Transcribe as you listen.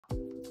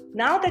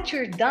Now that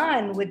you're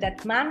done with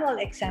that manual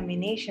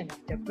examination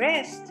of the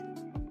breast,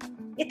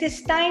 it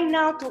is time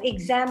now to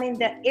examine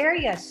the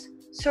areas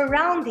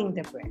surrounding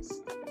the breast.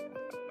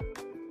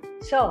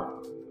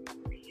 So,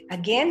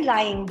 again,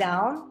 lying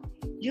down,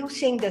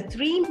 using the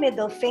 3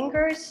 middle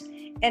fingers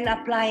and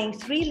applying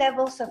 3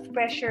 levels of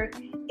pressure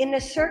in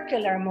a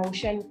circular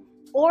motion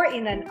or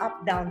in an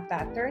up-down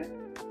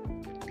pattern.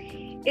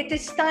 It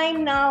is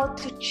time now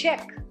to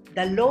check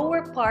the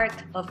lower part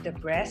of the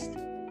breast,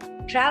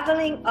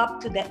 traveling up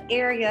to the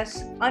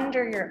areas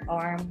under your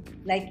arm,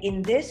 like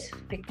in this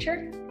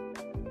picture,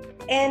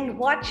 and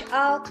watch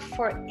out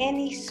for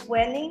any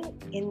swelling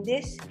in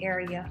this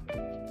area.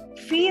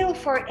 Feel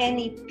for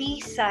any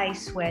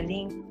pea-sized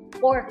swelling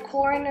or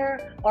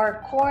corner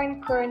or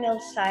corn kernel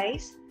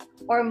size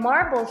or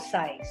marble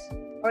size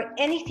or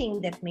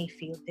anything that may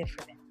feel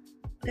different.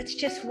 That's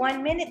just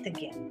 1 minute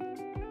again.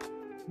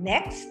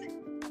 Next,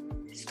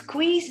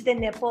 squeeze the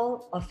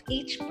nipple of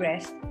each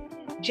breast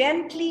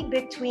gently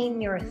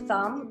between your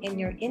thumb and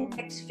your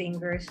index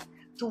fingers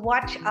to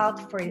watch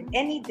out for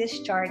any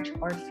discharge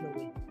or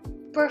fluid.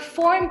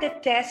 Perform the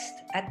test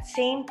at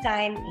same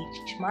time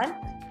each month.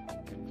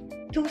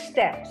 2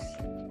 steps: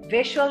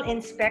 visual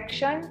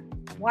inspection,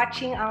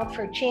 watching out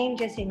for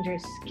changes in your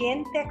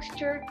skin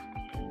texture,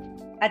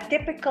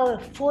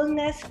 atypical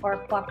fullness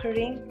or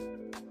puckering,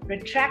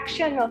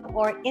 retraction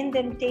or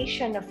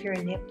indentation of your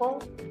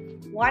nipple,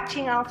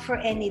 watching out for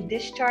any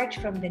discharge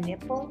from the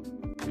nipple.